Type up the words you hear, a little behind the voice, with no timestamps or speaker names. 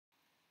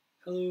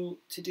Hello,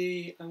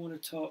 today I want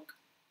to talk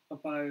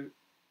about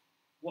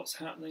what's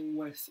happening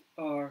with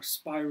our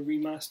Spyro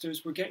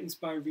remasters. We're getting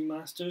Spyro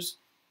remasters,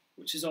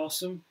 which is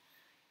awesome.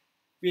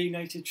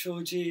 Reignited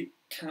Trilogy,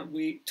 can't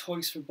wait.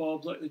 Toys for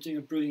Bob, like they're doing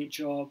a brilliant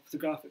job. The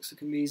graphics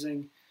look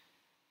amazing.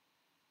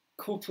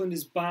 Copeland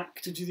is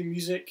back to do the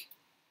music.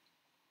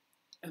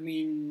 I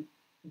mean,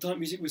 that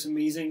music was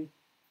amazing.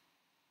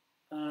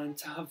 And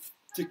to have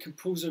the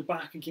composer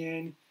back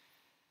again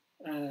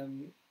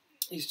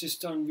is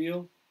just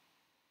unreal.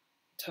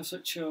 To have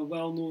such a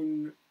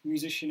well-known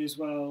musician as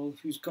well,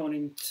 who's gone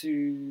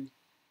into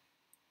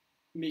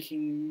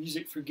making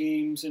music for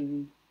games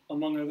and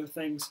among other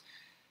things,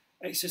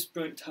 it's just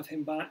brilliant to have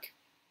him back.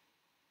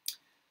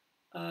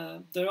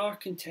 There are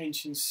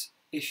contentious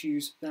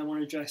issues that I want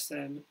to address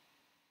them,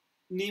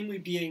 namely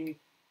being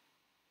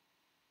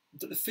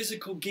that the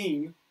physical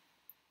game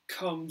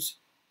comes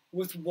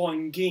with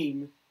one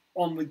game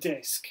on the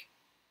disc.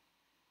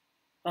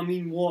 I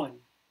mean one.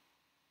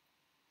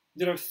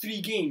 There are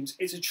 3 games.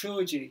 It's a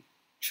trilogy.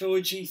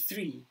 Trilogy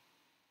 3.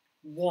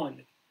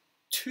 1.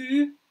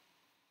 2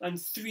 and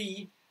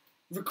 3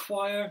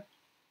 require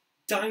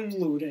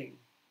downloading.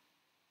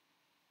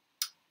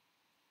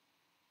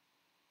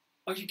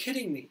 Are you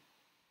kidding me?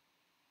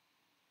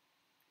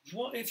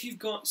 What if you've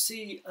got,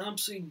 say,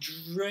 absolutely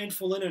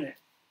dreadful internet?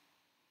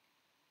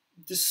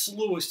 The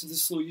slowest of the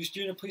slow.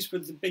 You're in a place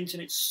where the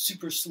internet's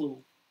super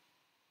slow.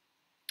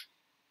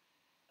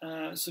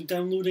 So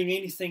downloading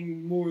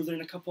anything more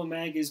than a couple of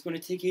meg is going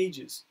to take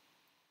ages.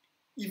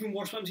 Even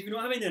worse happens if you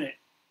don't have internet.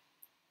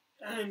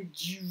 And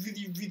you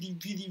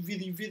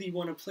really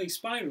want to play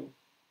Spyro.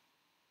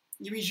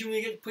 It means you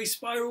only get to play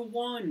Spyro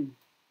 1.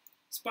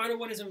 Spyro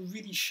 1 is a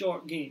really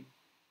short game.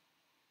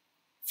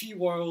 Few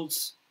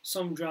worlds,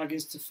 some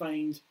dragons to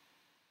find.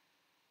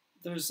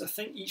 I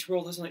think each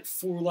world has like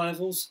 4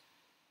 levels.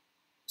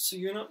 So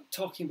you're not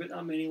talking about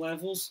that many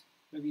levels,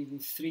 maybe even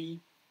 3.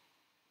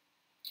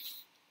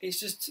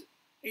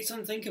 It's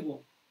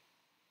unthinkable.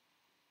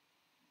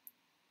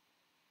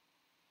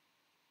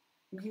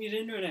 We need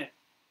internet.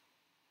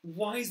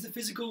 Why is the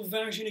physical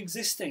version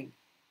existing?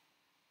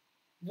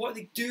 What are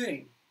they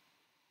doing?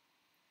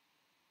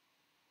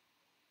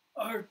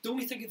 Or the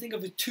only thing I can think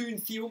of is 2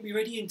 and 3 won't be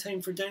ready in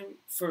time for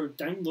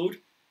download.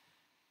 It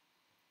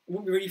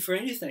won't be ready for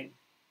anything.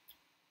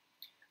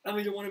 And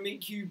we don't want to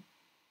make you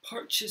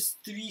purchase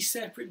 3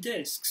 separate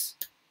discs.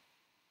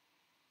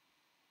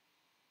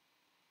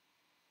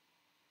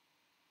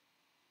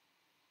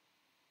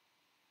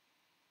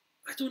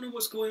 I don't know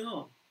what's going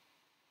on.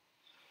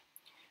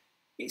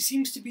 It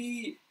seems to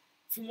be,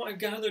 from what I've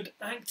gathered,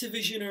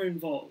 Activision are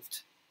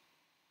involved.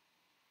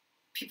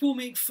 People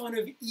make fun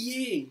of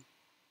EA.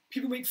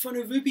 People make fun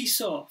of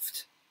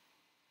Ubisoft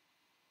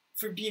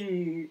for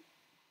being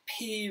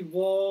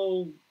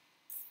paywall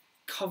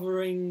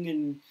covering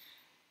and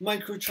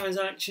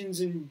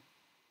microtransactions and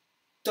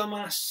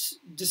dumbass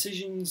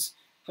decisions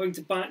having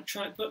to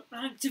backtrack, but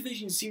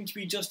Activision seem to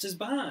be just as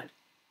bad.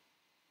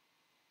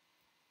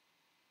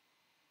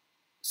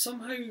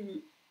 Somehow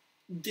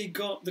they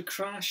got the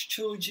Crash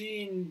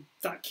trilogy and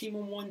that came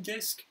on 1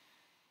 disc.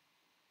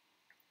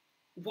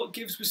 What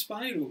gives with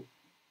Spyro?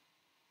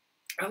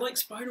 I like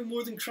Spyro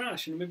more than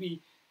Crash, and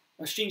maybe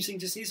a strange thing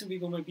to say, some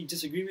people might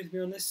disagree with me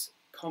on this.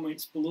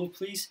 Comments below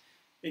please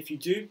if you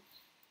do.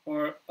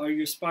 Or are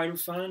you a Spyro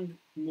fan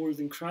more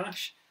than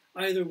Crash?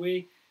 Either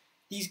way,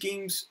 these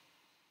games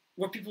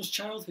were people's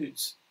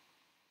childhoods.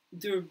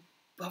 They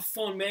have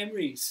fond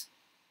memories.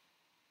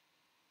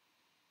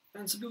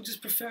 And some people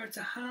just prefer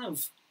to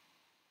have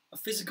a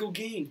physical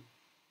game.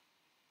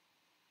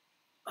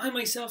 I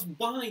myself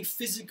buy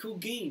physical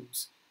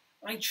games.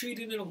 I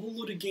traded in a whole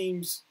load of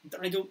games that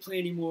I don't play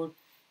anymore.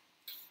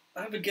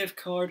 I have a gift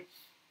card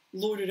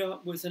loaded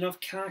up with enough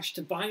cash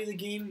to buy the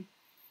game.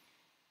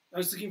 I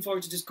was looking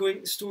forward to just going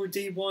to the store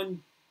day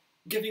one,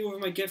 giving over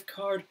my gift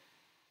card,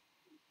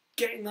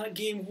 getting that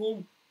game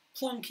home,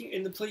 plonking it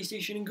in the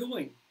PlayStation and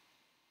going.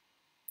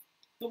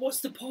 But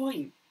what's the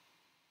point?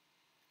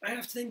 I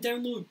have to then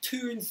download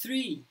 2 and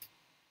 3.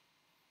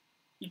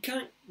 You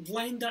can't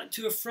lend that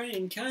to a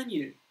friend, can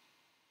you?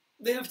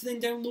 They have to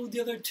then download the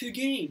other 2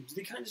 games.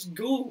 They can't just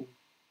go.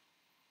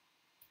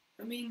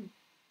 I mean,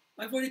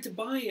 I've wanted to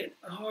buy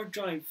a hard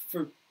drive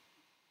for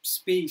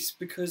space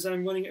because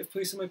I'm running out of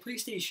place on my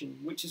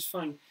PlayStation, which is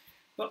fine.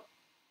 But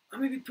I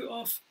may be put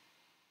off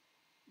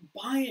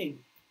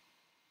buying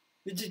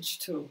the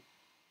digital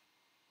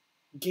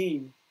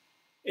game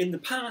in the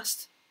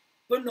past,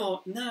 but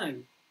not now.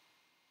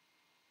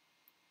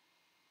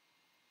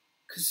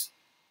 Because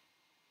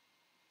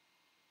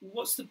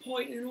what's the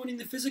point in owning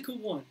the physical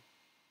one?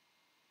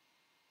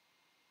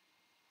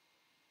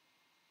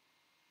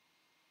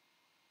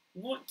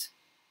 What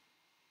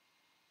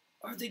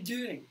are they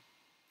doing?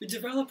 The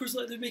developers,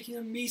 like, they're making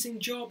an amazing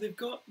job.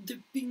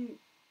 They've been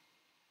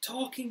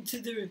talking to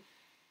the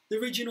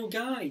original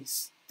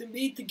guys that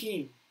made the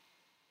game.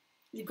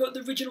 They've got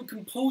the original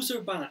composer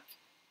back.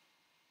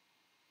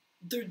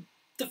 The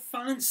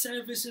fan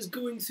service is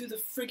going through the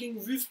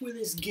frigging roof with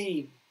this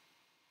game.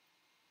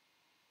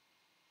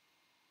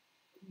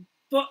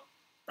 But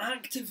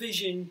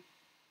Activision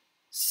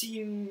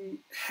seem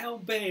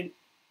hell-bent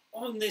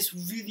on this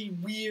really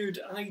weird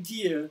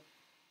idea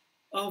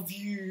of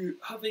you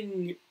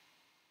having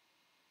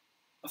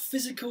a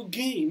physical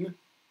game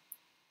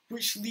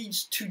which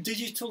leads to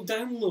digital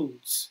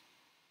downloads.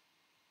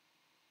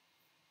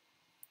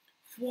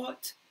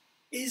 What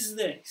is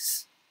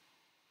this?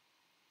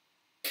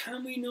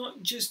 Can we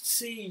not just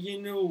say, you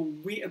know,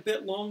 wait a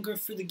bit longer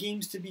for the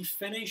games to be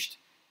finished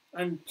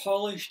and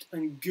polished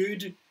and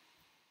good?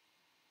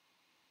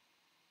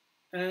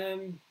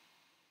 And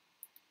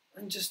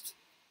just...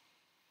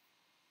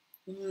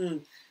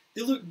 they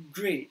look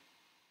great.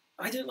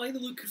 I don't like the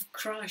look of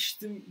Crash,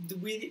 the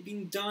way that it's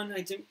being done.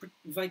 I didn't...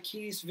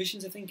 Vicarious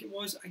Visions, I think it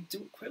was. I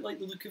don't quite like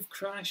the look of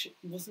Crash. It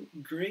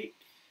wasn't great.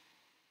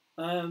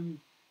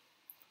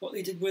 What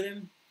they did with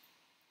him.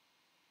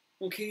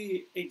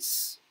 Okay,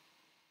 it's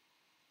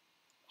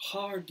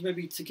hard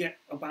maybe to get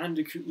a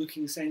Bandicoot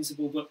looking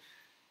sensible, but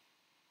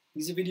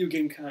he's a video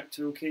game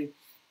character, okay?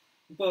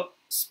 But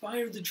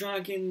Spyro the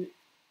Dragon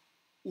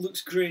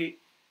looks great.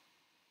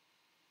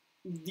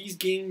 These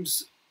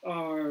games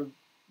are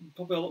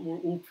probably a lot more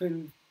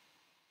open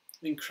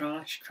than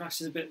Crash.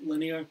 Crash is a bit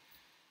linear.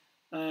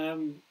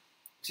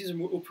 These are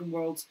more open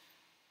worlds.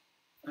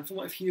 And from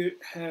what I've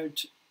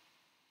heard,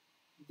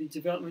 the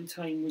development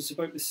time was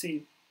about the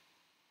same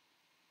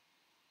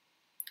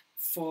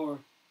for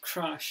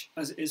Crash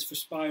as it is for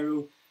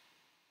Spyro.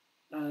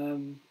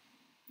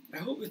 I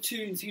hope the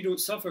 2 and 3 don't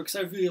suffer, because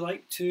I really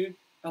like 2.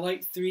 I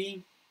like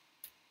 3.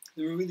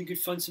 They were really good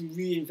fun, some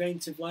really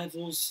inventive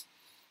levels,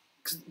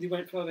 because they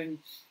went from having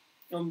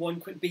on one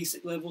quite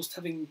basic levels to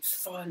having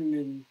fun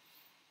and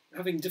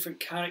having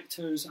different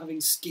characters, having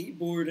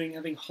skateboarding,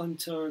 having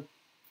Hunter,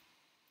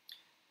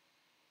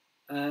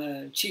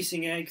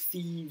 chasing egg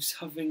thieves,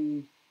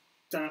 having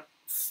that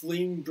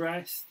flame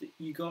breath that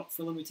you got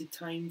for limited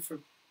time for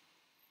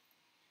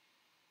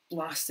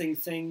blasting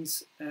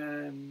things,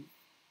 kind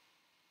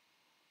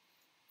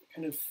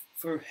of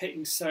for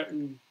hitting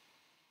certain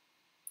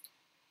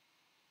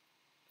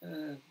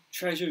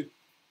treasure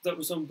that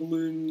was on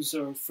balloons,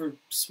 or for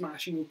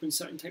smashing open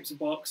certain types of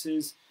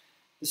boxes,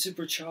 the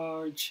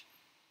supercharge,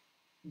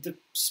 the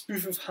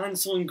spoof of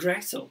Hansel and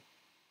Gretel.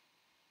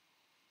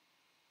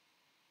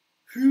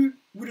 Who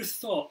would have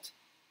thought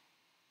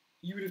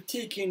you would have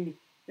taken,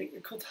 I think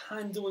they're called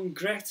Handel and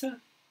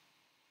Greta?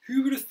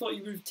 Who would have thought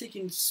you would have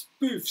taken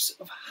spoofs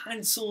of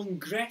Hansel and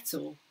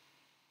Gretel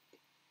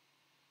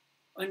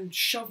and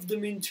shoved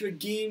them into a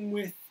game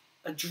with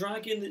a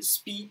dragon that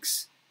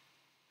speaks,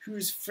 who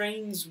is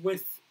friends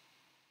with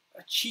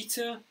a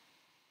cheetah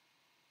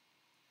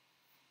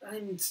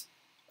and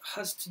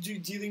has to do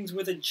dealings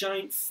with a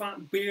giant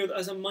fat bear that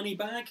has a money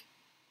bag?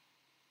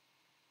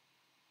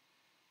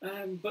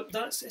 But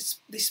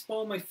they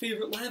spawn my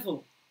favourite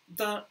level.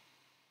 That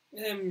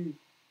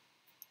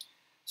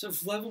sort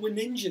of level with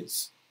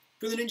ninjas,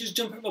 where the ninjas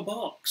jump out of a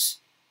box,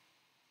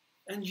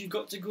 and you've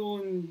got to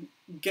go and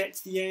get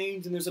to the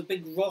end, and there's a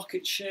big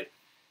rocket ship.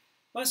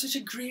 That's such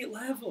a great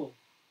level.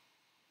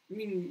 I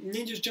mean,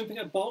 ninjas jumping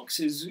out of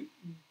boxes,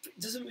 it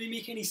doesn't really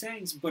make any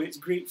sense, but it's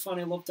great fun.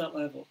 I love that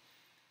level.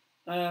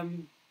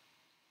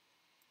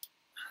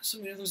 So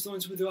many others, the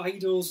ones with the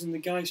idols and the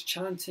guys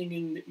chanting,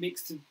 and it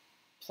makes the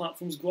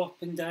platforms go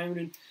up and down,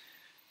 and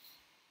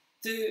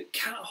the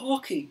cat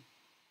hockey.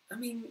 I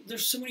mean,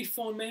 there's so many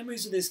fond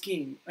memories of this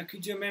game. I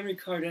could do a memory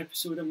card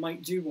episode, I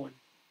might do one,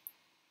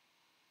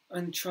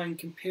 and try and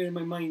compare in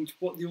my mind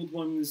what the old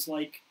one was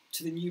like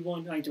to the new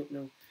one. I don't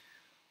know.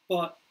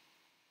 But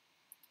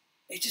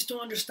I just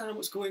don't understand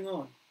what's going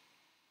on.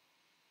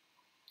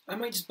 I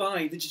might just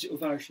buy the digital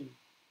version,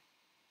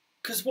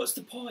 because what's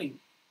the point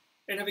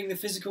in having the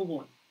physical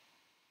one?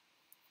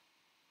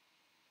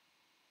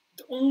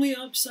 The only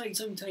upside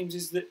sometimes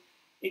is that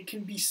it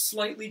can be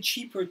slightly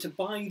cheaper to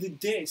buy the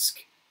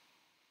disc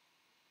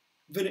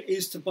than it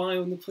is to buy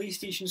on the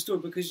PlayStation Store,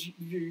 because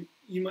you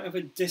might have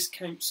a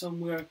discount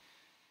somewhere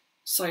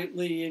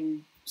slightly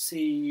in,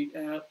 say,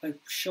 a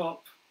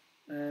shop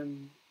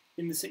in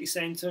the city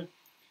centre.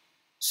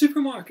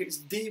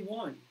 Supermarkets, day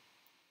one,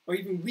 or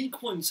even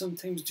week one,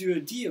 sometimes do a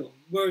deal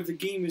where the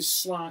game is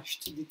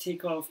slashed. They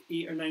take off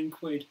 £8 or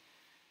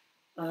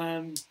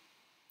 £9,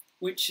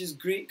 which is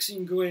great, because you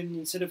can go in,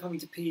 instead of having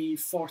to pay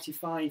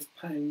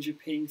 £45, you're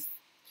paying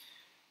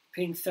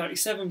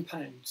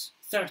 £37,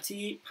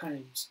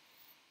 £38.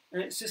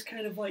 And it's just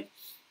kind of like,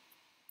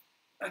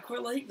 I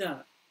quite like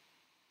that.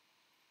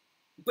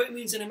 But it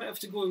means that I might have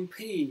to go and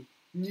pay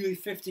nearly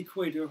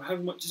 £50 or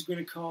however much it's going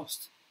to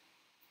cost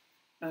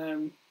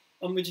on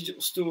the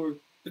digital store,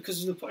 because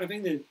there's no point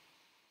having the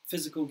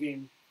physical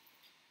game.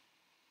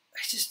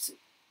 This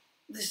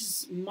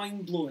is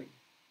mind-blowing.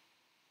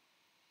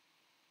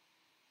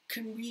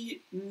 Can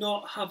we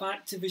not have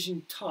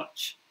Activision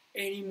touch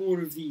any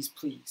more of these,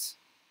 please?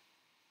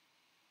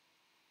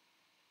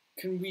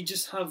 Can we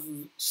just have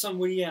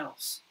somebody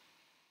else?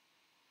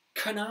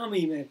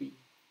 Konami, maybe?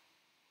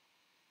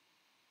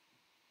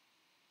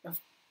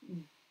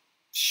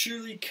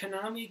 Surely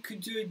Konami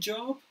could do a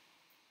job?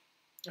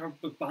 or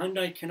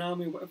Bandai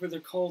Konami, whatever they're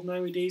called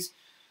nowadays.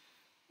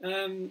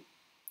 Capcom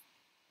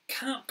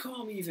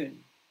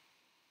even.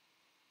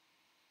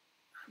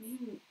 I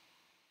mean,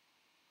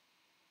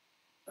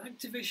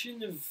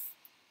 Activision have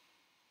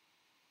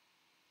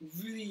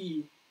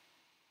really,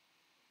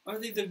 are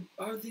they the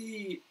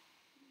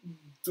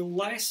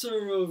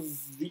lesser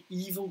of the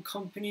evil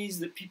companies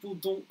that people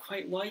don't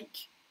quite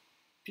like?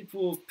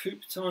 People have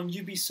pooped on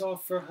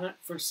Ubisoft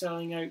for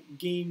selling out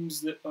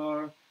games that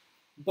are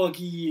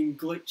buggy and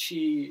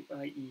glitchy,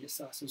 i.e.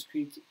 Assassin's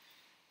Creed,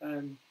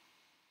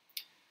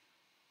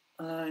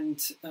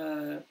 and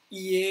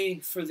EA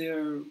for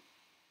their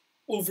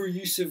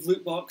overuse of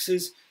loot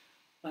boxes,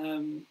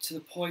 to the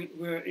point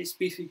where it's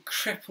basically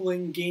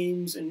crippling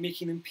games and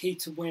making them pay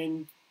to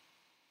win.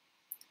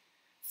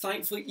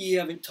 Thankfully, EA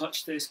haven't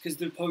touched this because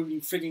there are probably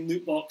frigging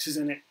loot boxes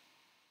in it.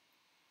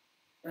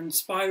 And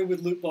Spyro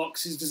with loot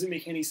boxes doesn't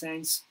make any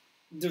sense.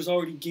 There's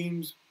already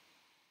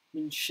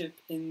gamesmanship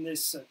in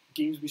this.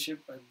 Gamesmanship,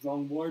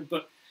 wrong word,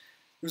 but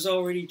there's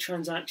already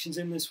transactions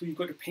in this where you've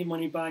got to pay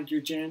money back your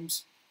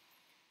gems.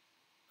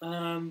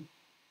 I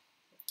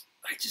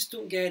just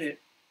don't get it.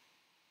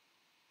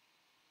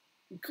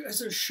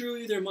 Because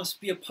surely there must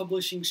be a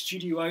publishing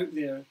studio out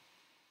there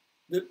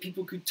that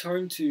people could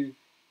turn to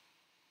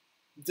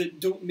that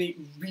don't make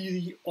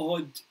really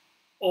odd,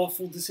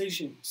 awful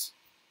decisions.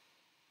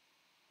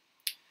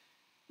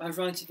 I've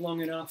ranted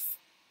long enough.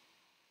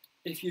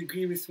 If you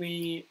agree with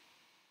me,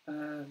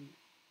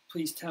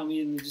 please tell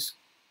me in the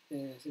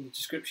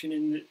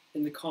description,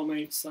 in the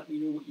comments. Let me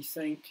know what you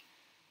think.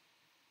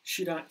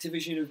 Should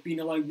Activision have been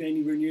allowed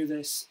anywhere near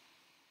this,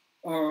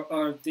 or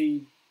are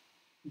they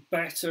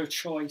better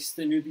choice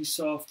than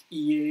Ubisoft,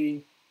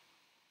 EA?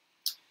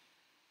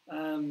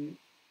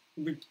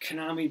 Would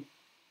Konami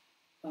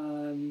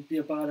be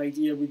a bad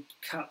idea? Would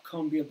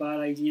Capcom be a bad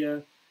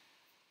idea?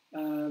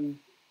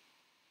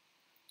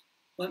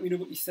 Let me know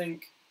what you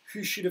think.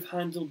 Who should have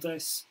handled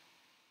this?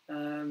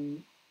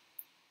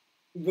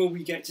 Will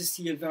we get to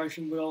see a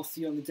version with all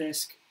three on the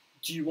disc?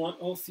 Do you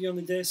want all three on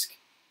the disc?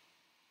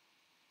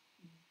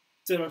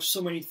 There are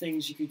so many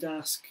things you could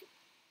ask.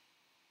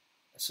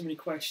 So many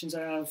questions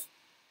I have.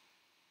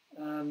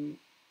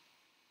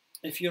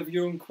 If you have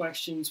your own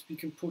questions, you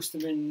can post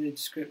them in the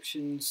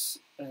descriptions,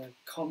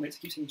 comments. I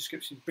keep saying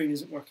descriptions, brain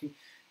isn't working.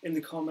 In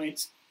the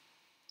comments,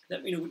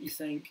 let me know what you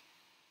think,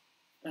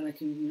 and I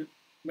can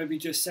maybe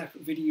do a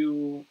separate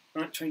video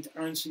trying to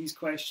answer these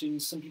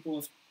questions. Some people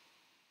have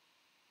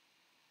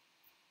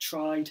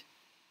tried,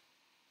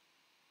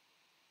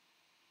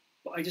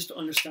 but I just don't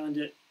understand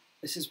it.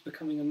 This is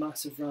becoming a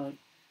massive rant.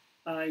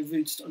 I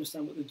really just don't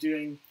understand what they're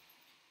doing.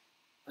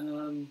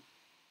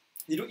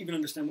 They don't even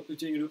understand what they're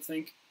doing, I don't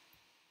think.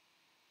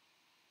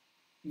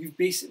 You've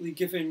basically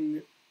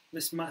given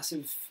this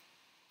massive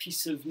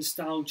piece of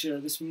nostalgia,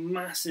 this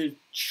massive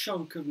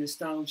chunk of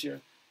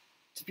nostalgia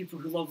to people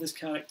who love this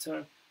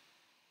character.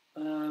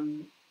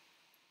 And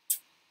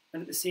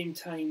at the same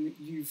time,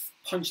 you've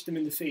punched them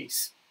in the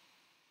face.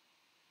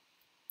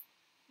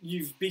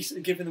 You've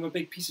basically given them a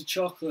big piece of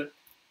chocolate,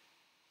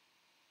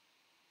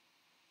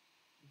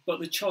 but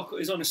the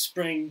chocolate is on a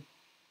spring,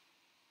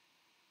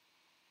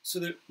 so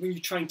that when you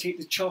try and take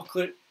the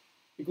chocolate,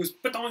 it goes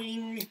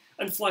ba-doing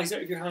and flies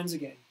out of your hands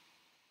again.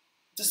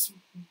 Just,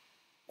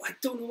 I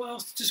don't know how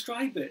else to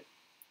describe it.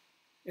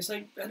 It's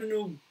like, I don't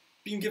know,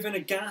 being given a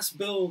gas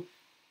bill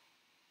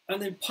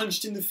and then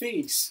punched in the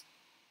face.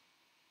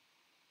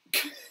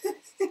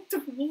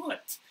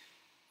 What?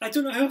 I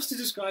don't know how else to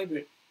describe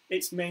it.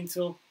 It's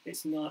mental,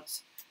 it's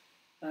nuts.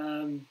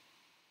 I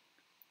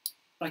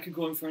could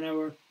go on for an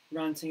hour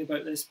ranting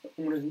about this, but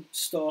I'm going to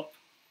stop.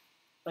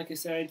 Like I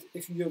said,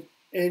 if you have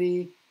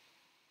any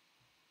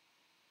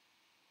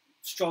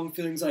strong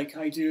feelings like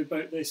I do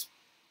about this,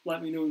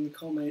 let me know in the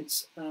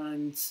comments,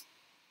 and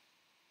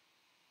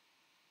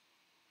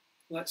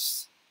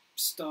let's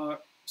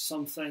start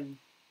something.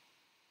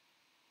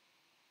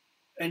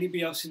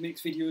 Anybody else who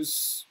makes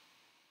videos,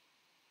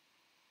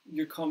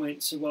 your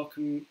comments are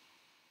welcome.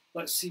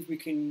 Let's see if we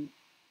can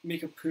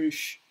make a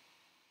push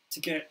to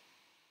get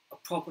a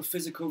proper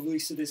physical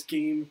release of this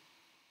game.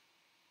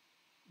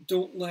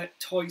 Don't let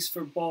Toys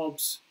for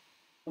Bob's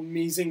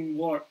amazing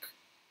work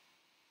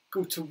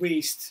go to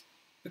waste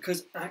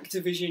because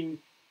Activision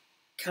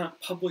can't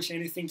publish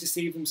anything to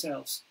save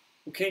themselves.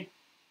 Okay?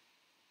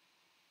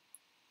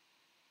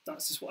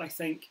 That's just what I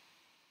think.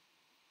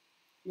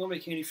 I'm not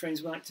making any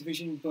friends with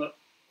Activision, but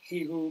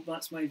hey ho,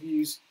 that's my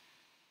views.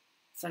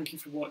 Thank you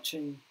for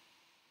watching.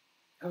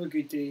 Have a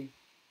good day.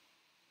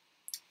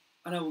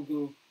 And I will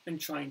go and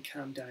try and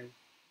calm down.